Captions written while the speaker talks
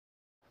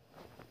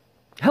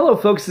Hello,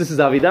 folks. This is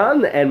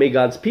Avidan, and may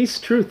God's peace,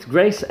 truth,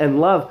 grace, and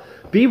love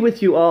be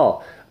with you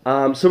all.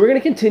 So we're going to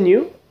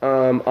continue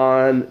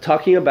on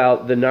talking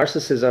about the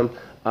narcissism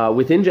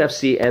within Jeff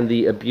C. and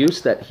the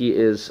abuse that he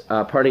is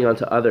parting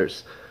onto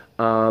others.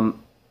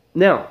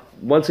 Now,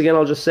 once again,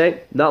 I'll just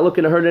say, not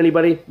looking to hurt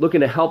anybody,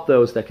 looking to help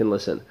those that can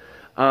listen.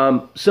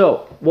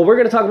 So what we're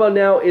going to talk about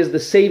now is the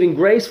saving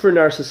grace for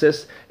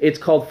narcissists. It's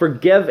called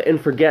forgive and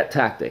forget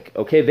tactic.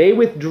 Okay, they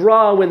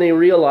withdraw when they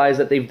realize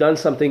that they've done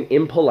something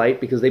impolite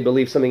because they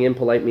believe something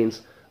impolite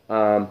means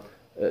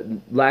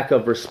lack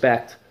of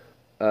respect,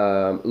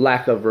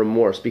 lack of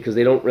remorse, because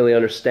they don't really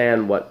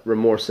understand what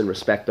remorse and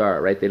respect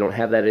are, right? They don't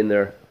have that in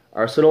their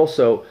arsenal,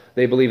 so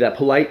they believe that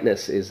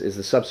politeness is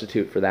the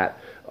substitute for that.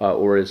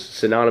 Or is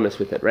synonymous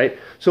with it, right?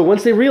 So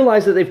once they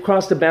realize that they've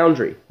crossed a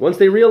boundary, once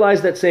they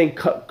realize that saying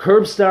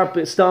curb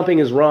stomping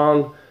is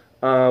wrong,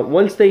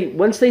 once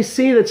they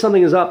see that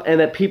something is up and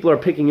that people are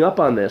picking up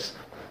on this,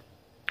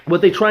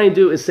 what they try and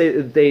do is say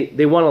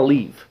they want to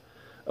leave.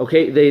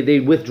 Okay, they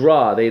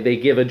withdraw. They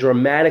give a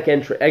dramatic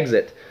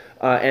exit,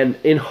 and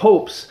in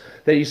hopes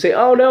that you say,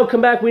 "Oh no, come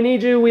back. We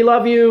need you. We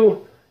love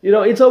you. You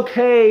know, it's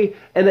okay,"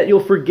 and that you'll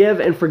forgive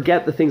and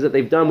forget the things that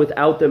they've done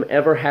without them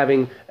ever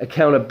having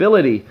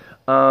accountability.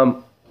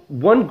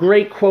 One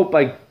great quote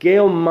by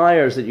Gail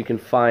Myers that you can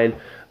find: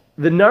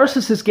 "The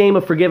narcissist game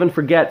of forgive and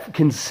forget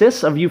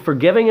consists of you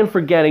forgiving and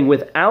forgetting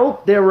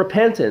without their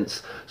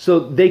repentance, so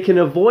they can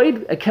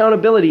avoid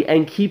accountability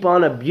and keep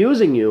on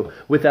abusing you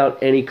without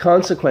any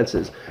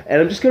consequences."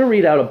 And I'm just going to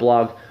read out a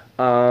blog.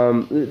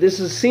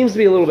 Seems to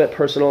be a little bit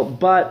personal,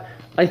 but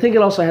I think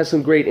it also has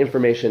some great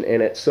information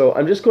in it. So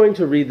I'm just going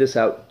to read this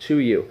out to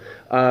you.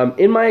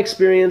 In my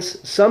experience,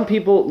 some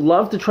people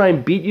love to try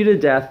and beat you to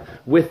death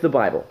with the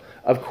Bible.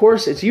 Of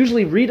course, it's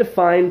usually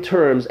redefined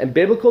terms and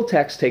biblical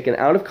texts taken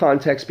out of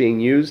context being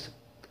used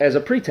as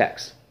a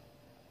pretext.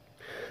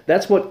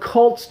 That's what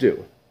cults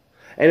do.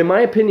 And in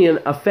my opinion,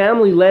 a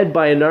family led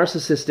by a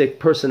narcissistic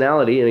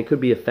personality, and it could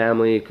be a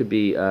family, it could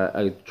be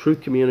a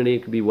truth community,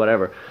 it could be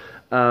whatever,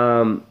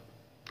 by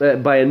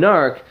a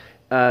narc,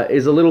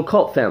 is a little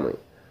cult family.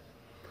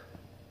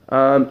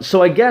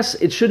 So I guess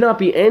it should not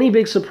be any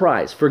big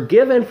surprise.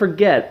 Forgive and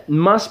forget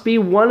must be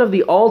one of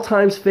the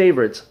all-time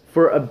favorites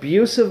for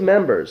abusive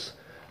members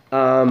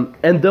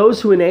and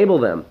those who enable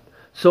them.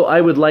 So I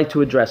would like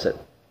to address it.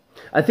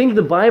 I think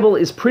the Bible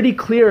is pretty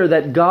clear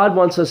that God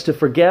wants us to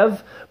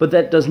forgive, but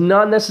that does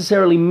not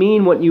necessarily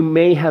mean what you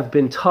may have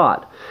been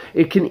taught.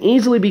 It can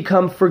easily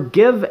become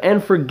forgive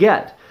and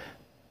forget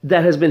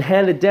that has been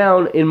handed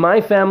down in my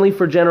family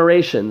for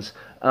generations,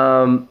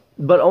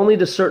 but only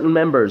to certain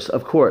members,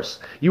 of course.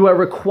 You are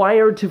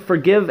required to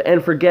forgive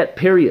and forget,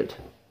 period.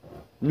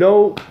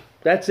 No,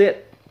 that's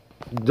it.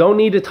 Don't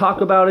need to talk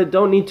about it.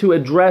 Don't need to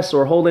address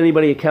or hold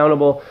anybody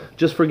accountable.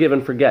 Just forgive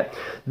and forget.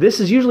 This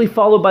is usually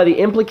followed by the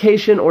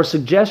implication or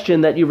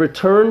suggestion that you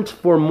returned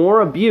for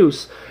more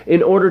abuse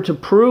in order to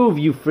prove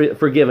you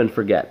forgive and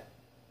forget.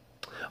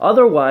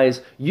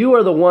 Otherwise, you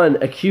are the one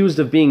accused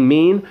of being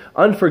mean,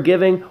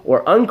 unforgiving,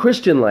 or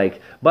unchristian-like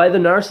by the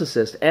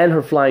narcissist and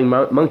her flying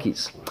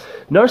monkeys.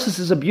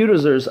 Narcissist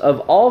abusers of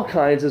all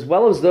kinds, as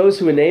well as those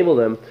who enable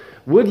them,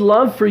 would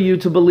love for you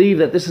to believe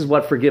that this is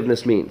what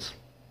forgiveness means.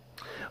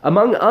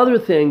 Among other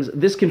things,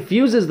 this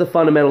confuses the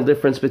fundamental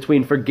difference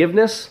between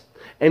forgiveness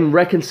and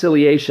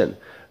reconciliation.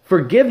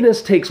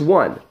 Forgiveness takes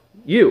one,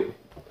 you.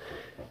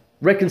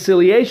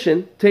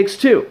 Reconciliation takes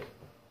two.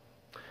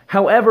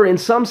 However, in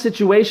some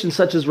situations,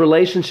 such as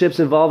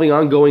relationships involving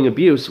ongoing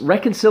abuse,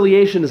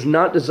 reconciliation is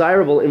not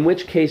desirable, in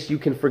which case you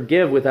can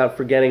forgive without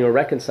forgetting or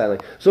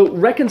reconciling. So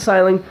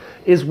reconciling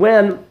is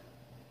when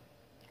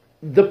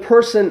the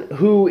person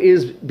who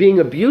is being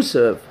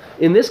abusive,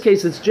 in this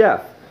case it's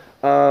Jeff,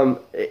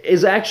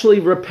 is actually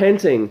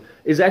repenting,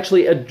 is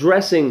actually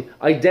addressing,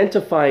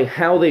 identifying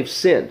how they've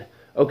sinned.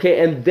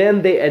 Okay, and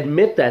then they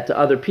admit that to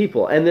other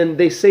people, and then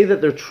they say that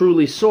they're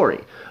truly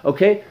sorry.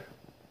 Okay?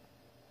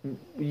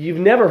 You've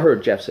never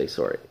heard Jeff say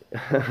sorry.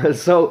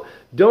 So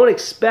don't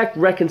expect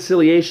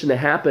reconciliation to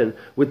happen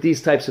with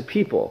these types of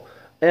people.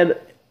 And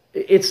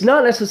it's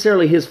not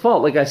necessarily his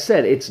fault. Like I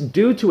said, it's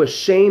due to a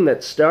shame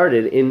that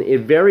started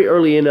in very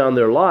early on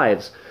their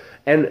lives.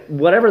 And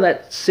whatever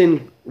that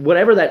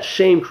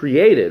shame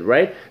created,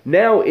 right?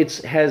 Now it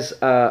has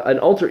an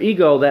alter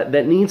ego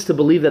that needs to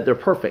believe that they're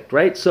perfect,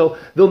 right? So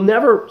they'll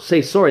never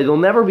say sorry. They'll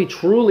never be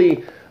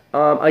truly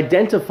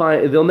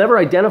they'll never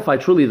identify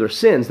truly their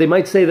sins. They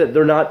might say that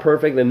they're not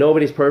perfect, that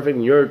nobody's perfect,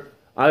 and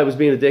I was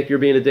being a dick, you're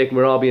being a dick, and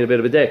we're all being a bit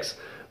of a dicks,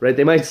 right?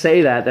 They might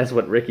say that. That's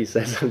what Ricky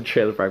says on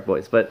Trailer Park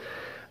Boys. But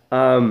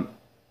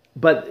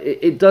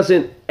it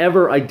doesn't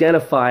ever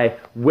identify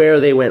where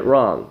they went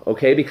wrong,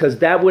 okay? Because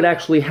that would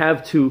actually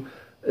have to,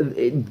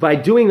 by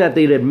doing that,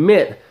 they'd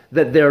admit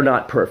that they're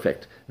not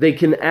perfect. They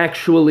can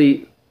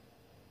actually,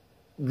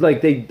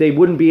 like, they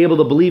wouldn't be able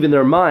to believe in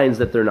their minds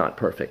that they're not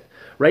perfect,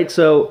 right?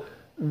 So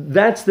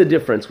That's the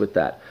difference with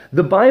that.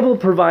 The Bible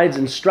provides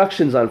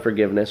instructions on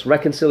forgiveness,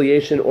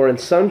 reconciliation, or in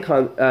some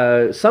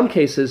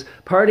cases,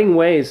 parting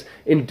ways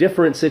in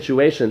different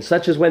situations,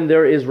 such as when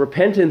there is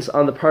repentance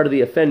on the part of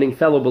the offending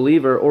fellow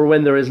believer or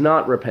when there is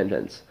not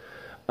repentance.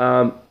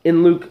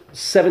 In Luke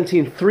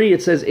 17:3,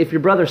 it says, if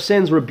your brother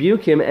sins,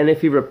 rebuke him, and if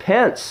he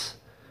repents,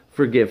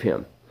 forgive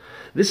him.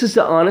 This is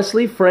to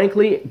honestly,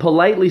 frankly,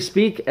 politely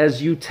speak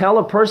as you tell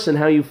a person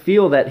how you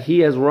feel that he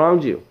has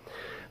wronged you.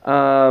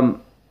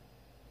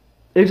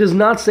 It does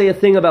not say a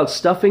thing about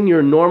stuffing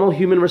your normal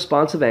human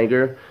response of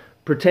anger,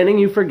 pretending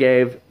you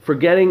forgave,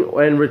 forgetting,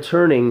 and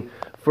returning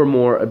for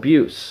more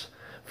abuse.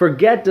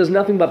 Forget does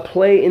nothing but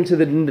play into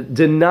the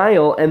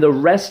denial and the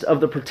rest of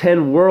the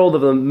pretend world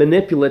of a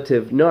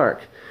manipulative narc.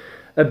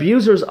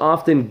 Abusers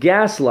often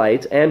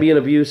gaslight, ambient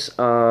abuse,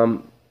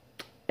 and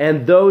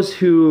those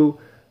who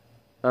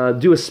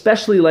do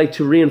especially like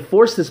to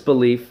reinforce this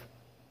belief.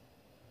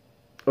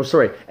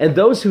 And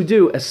those who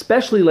do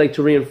especially like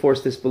to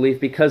reinforce this belief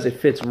because it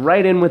fits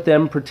right in with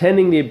them,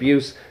 pretending the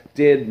abuse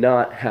did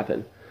not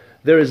happen.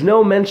 There is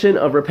no mention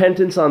of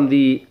repentance on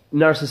the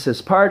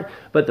narcissist's part,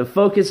 but the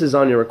focus is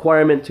on your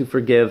requirement to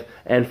forgive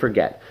and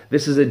forget.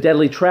 This is a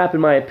deadly trap,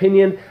 in my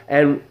opinion,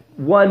 and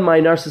one my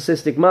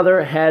narcissistic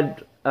mother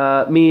had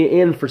me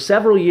in for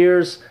several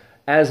years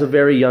as a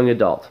very young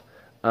adult.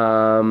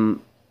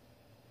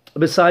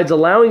 Besides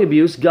allowing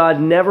abuse,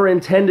 God never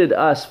intended for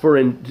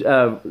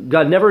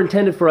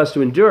us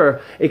to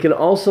endure. It can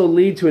also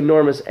lead to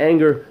enormous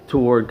anger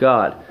toward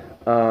God,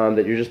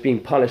 that you're just being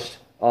punished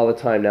all the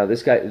time. Now,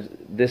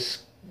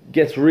 this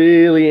gets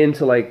really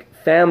into like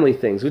family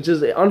things, which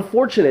is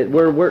unfortunate.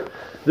 Where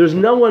there's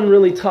no one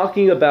really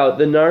talking about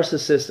the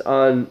narcissist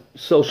on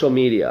social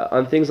media,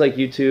 on things like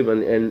YouTube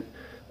and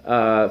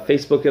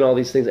Facebook and all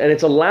these things, and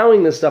it's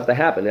allowing this stuff to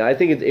happen. And I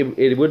think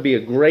it would be a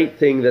great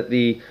thing that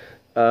the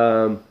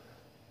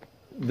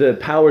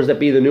powers that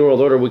be, the New World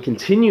Order, would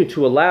continue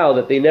to allow,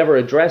 that they never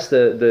address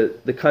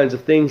the kinds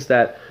of things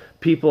that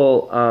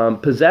people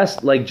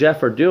possessed like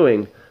Jeff are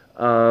doing.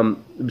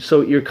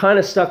 So you're kind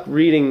of stuck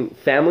reading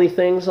family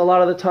things a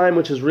lot of the time,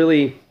 which is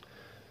really,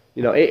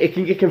 it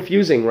can get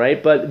confusing,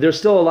 right? But there's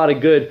still a lot of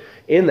good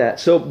in that.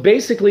 So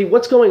basically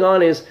what's going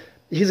on is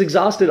he's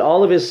exhausted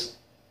all of his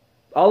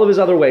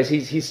other ways.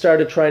 He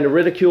started trying to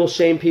ridicule,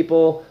 shame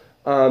people.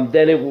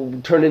 Then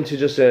it turned into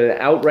just an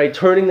outright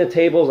turning the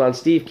tables on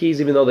Steve Keys,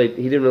 even though he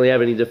didn't really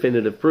have any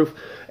definitive proof.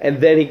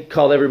 And then he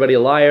called everybody a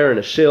liar and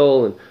a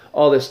shill and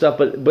all this stuff.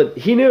 But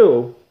he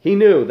knew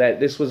that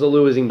this was a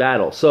losing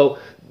battle. So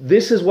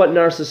this is what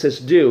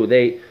narcissists do.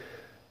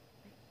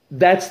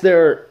 That's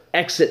their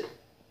exit,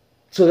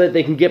 so that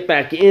they can get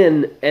back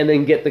in and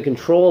then get the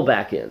control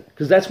back in.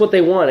 Because that's what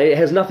they want. It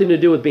has nothing to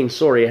do with being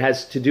sorry. It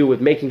has to do with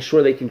making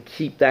sure they can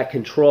keep that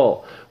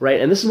control, right?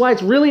 And this is why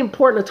it's really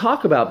important to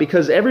talk about,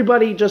 because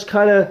everybody just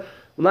kind of,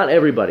 well, not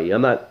everybody,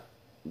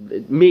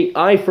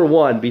 I for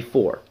one,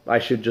 before, I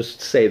should just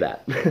say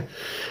that.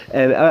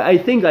 And I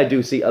think I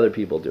do see other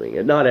people doing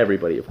it. Not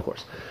everybody, of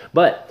course.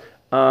 But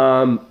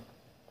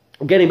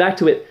getting back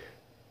to it,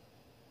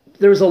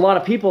 there's a lot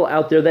of people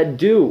out there that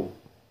do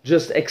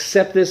just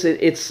accept this.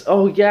 It's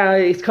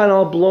kind of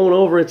all blown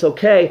over. It's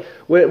okay.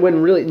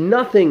 When really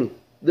nothing.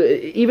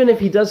 Even if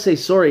he does say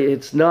sorry,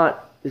 it's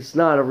not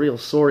a real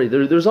sorry.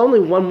 There's only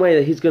one way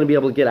that he's going to be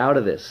able to get out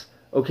of this.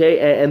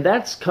 Okay, and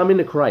that's coming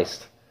to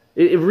Christ.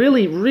 It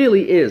really,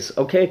 really is.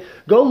 Okay,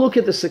 go look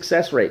at the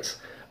success rates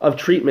of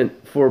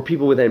treatment for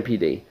people with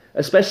NPD,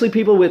 especially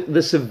people with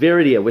the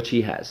severity at which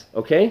he has.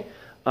 Okay,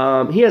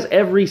 he has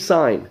every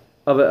sign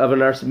of a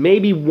narcissist.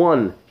 Maybe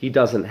one he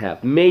doesn't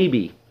have.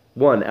 Maybe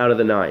 1 out of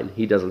the 9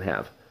 he doesn't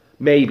have.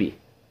 Maybe.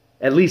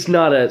 At least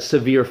not a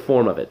severe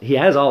form of it. He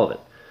has all of it.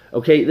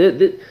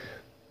 Okay?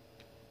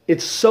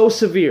 It's so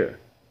severe.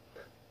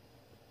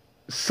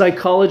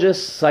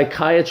 Psychologists,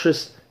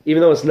 psychiatrists,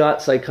 even though it's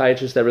not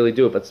psychiatrists that really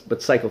do it, but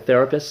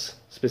psychotherapists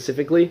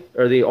specifically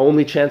are the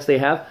only chance they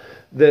have.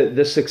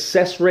 The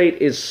success rate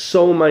is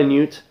so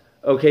minute,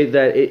 okay,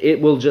 that it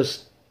will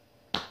just...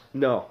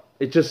 No.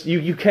 It just...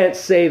 You can't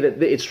say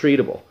that it's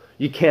treatable.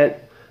 You can't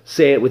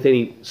say it with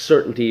any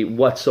certainty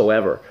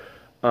whatsoever.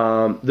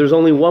 There's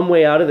only one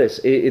way out of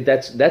this.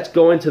 That's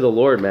going to the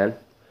Lord, man.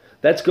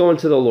 That's going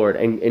to the Lord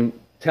and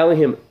telling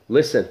him,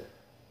 listen,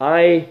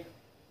 I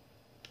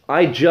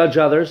judge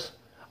others.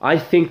 I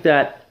think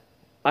that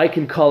I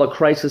can call a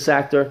crisis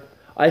actor.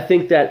 I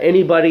think that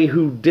anybody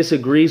who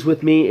disagrees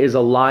with me is a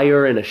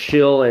liar and a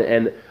shill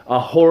and a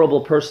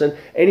horrible person.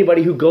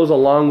 Anybody who goes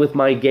along with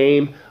my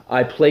game,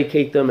 I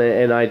placate them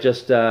and I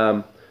just...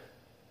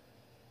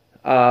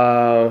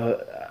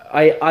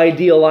 I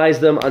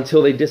idealize them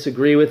until they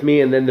disagree with me,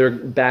 and then they're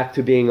back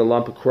to being a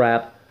lump of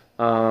crap.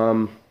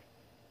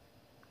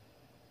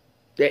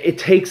 It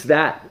takes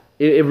that.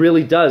 It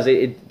really does.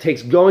 It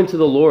takes going to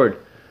the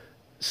Lord,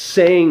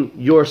 saying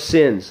your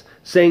sins,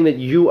 saying that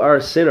you are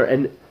a sinner.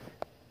 And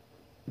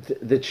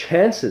the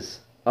chances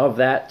of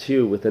that,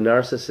 too, with the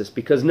narcissist,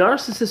 because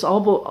narcissists,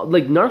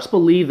 narcs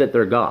believe that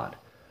they're God.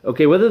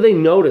 Okay, whether they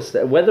notice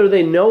that, whether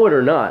they know it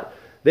or not,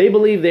 They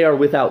believe they are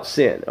without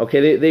sin.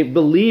 Okay, they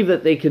believe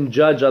that they can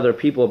judge other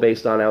people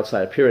based on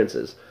outside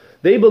appearances.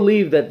 They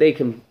believe that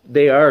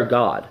they are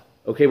God.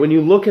 Okay, when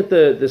you look at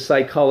the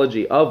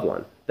psychology of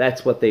one,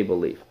 that's what they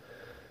believe.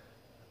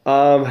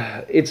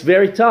 It's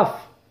very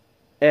tough,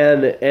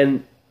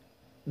 and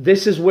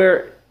this is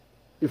where,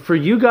 for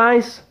you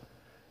guys,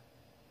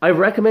 I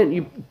recommend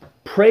you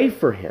pray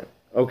for him.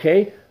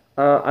 Okay,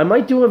 I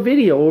might do a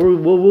video, or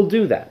we'll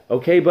do that.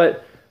 Okay,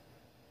 but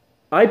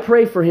I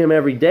pray for him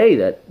every day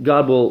that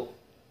God will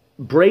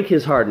break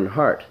his hardened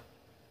heart.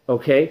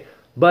 Okay,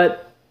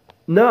 but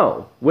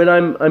no, when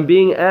I'm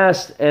being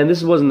asked, and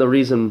this wasn't the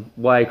reason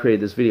why I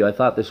created this video, I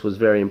thought this was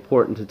very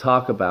important to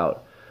talk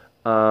about.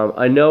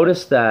 I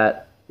noticed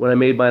that when I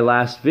made my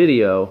last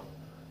video,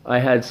 I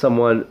had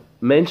someone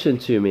mention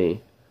to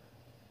me,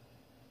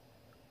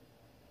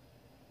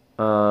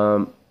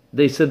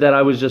 they said that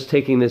I was just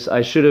taking this,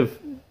 I should have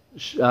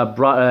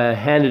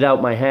handed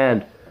out my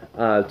hand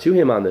to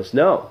him on this.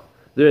 No.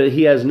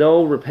 He has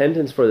no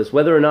repentance for this.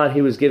 Whether or not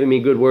he was giving me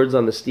good words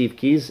on the Steve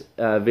Keys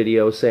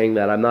video saying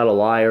that I'm not a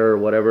liar or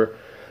whatever,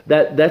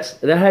 that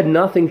had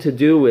nothing to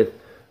do with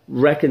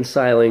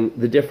reconciling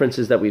the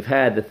differences that we've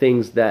had, the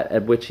things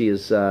at which he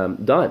has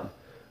done.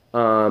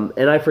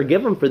 And I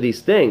forgive him for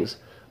these things,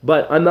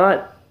 but I'm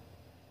not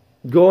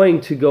going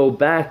to go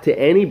back to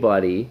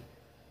anybody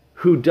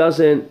who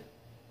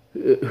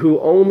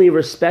only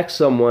respects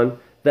someone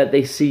that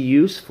they see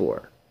use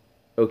for.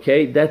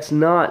 Okay? That's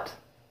not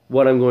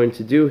what I'm going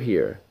to do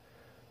here.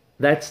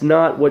 That's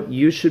not what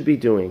you should be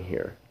doing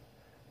here.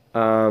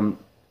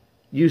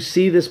 You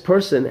see, this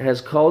person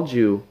has called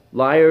you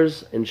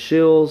liars and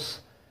shills.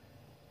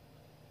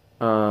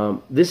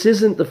 This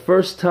isn't the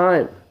first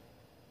time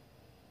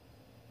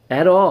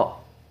at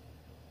all.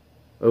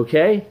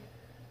 Okay?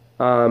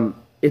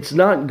 It's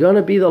not going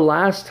to be the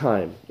last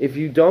time. If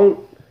you don't,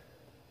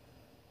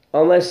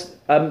 unless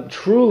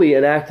truly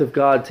an act of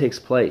God takes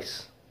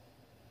place,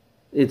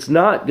 it's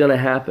not going to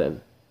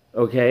happen.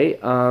 Okay?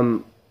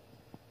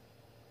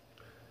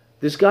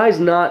 This guy's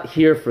not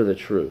here for the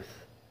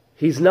truth.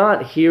 He's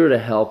not here to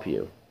help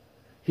you.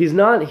 He's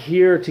not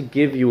here to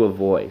give you a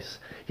voice.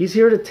 He's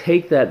here to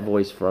take that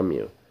voice from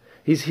you.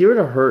 He's here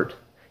to hurt.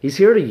 He's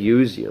here to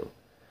use you.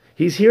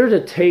 He's here to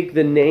take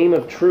the name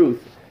of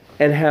truth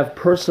and have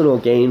personal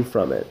gain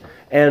from it.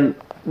 And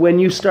when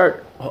you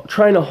start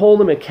trying to hold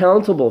him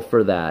accountable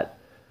for that,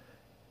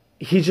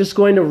 he's just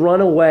going to run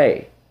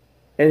away.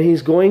 And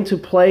he's going to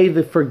play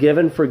the forgive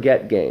and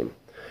forget game.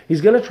 He's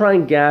going to try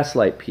and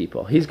gaslight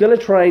people. He's going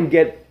to try and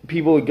get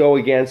people to go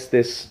against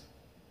this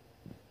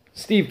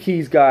Steve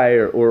Keys guy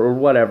or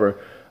whatever,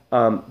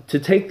 to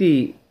take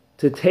the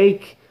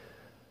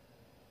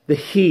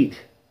heat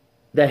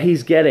that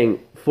he's getting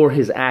for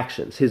his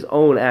actions, his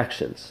own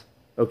actions.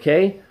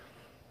 Okay?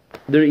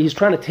 He's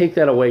trying to take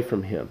that away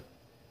from him.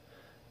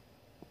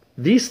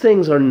 These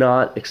things are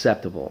not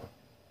acceptable.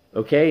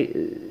 Okay?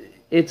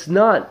 It's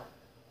not.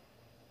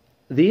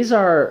 These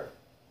are.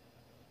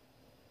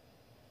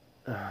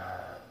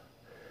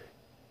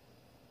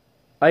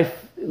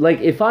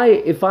 If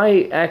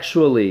I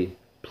actually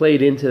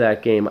played into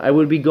that game, I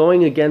would be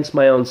going against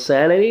my own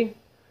sanity,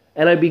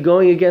 and I'd be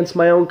going against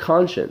my own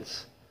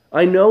conscience.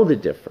 I know the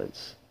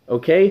difference.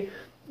 Okay?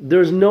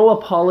 There's no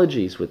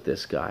apologies with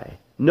this guy.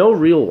 No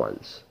real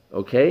ones.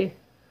 Okay?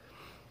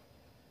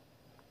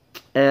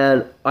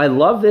 And I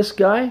love this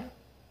guy.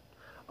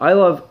 I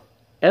love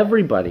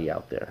everybody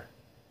out there.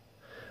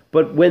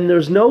 But when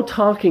there's no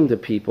talking to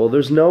people,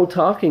 there's no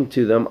talking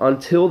to them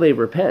until they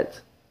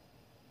repent.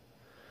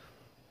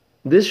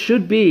 This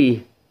should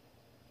be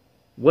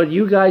what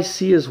you guys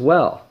see as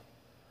well.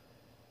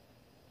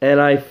 And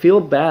I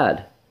feel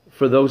bad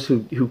for those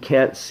who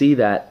can't see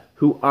that,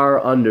 who are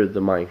under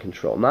the mind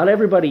control. Not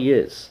everybody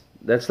is.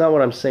 That's not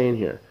what I'm saying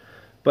here.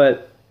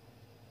 But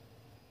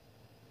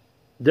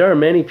there are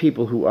many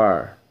people who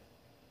are.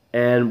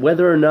 And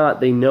whether or not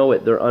they know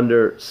it, they're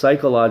under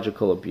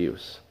psychological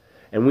abuse.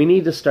 And we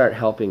need to start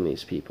helping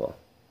these people.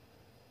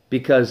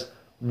 Because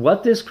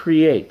what this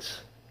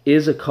creates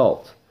is a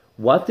cult.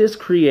 What this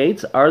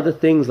creates are the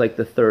things like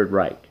the Third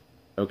Reich.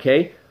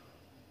 Okay?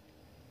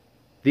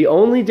 The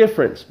only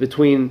difference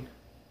between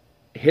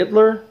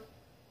Hitler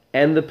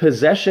and the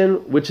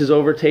possession which has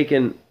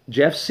overtaken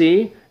Jeff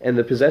C. and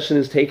the possession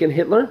has taken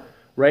Hitler,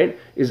 right,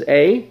 is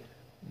A,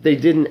 they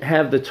didn't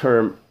have the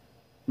term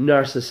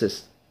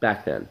narcissist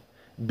back then.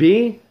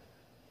 B,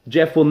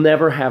 Jeff will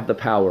never have the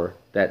power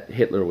that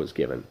Hitler was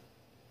given.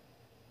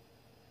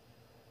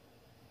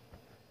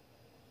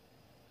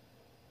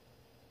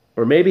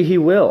 Or maybe he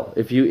will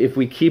if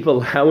we keep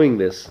allowing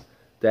this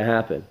to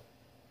happen.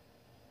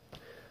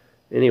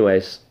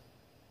 Anyways,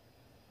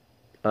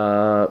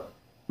 might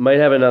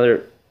have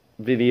another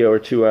video or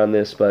two on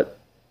this, but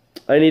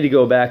I need to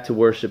go back to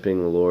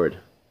worshiping the Lord,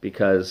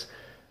 because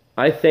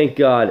I thank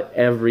God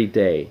every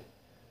day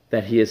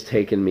that He has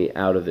taken me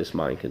out of this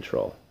mind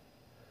control.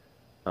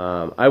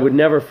 I would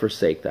never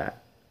forsake that.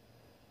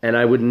 And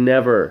I would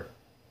never,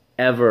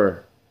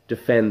 ever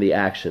defend the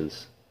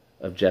actions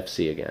of Jeff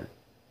C. again.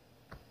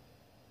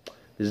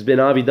 This has been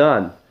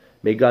Avidan.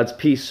 May God's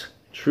peace,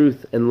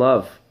 truth, and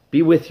love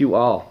be with you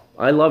all.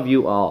 I love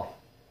you all.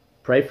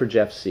 Pray for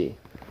Jeff C.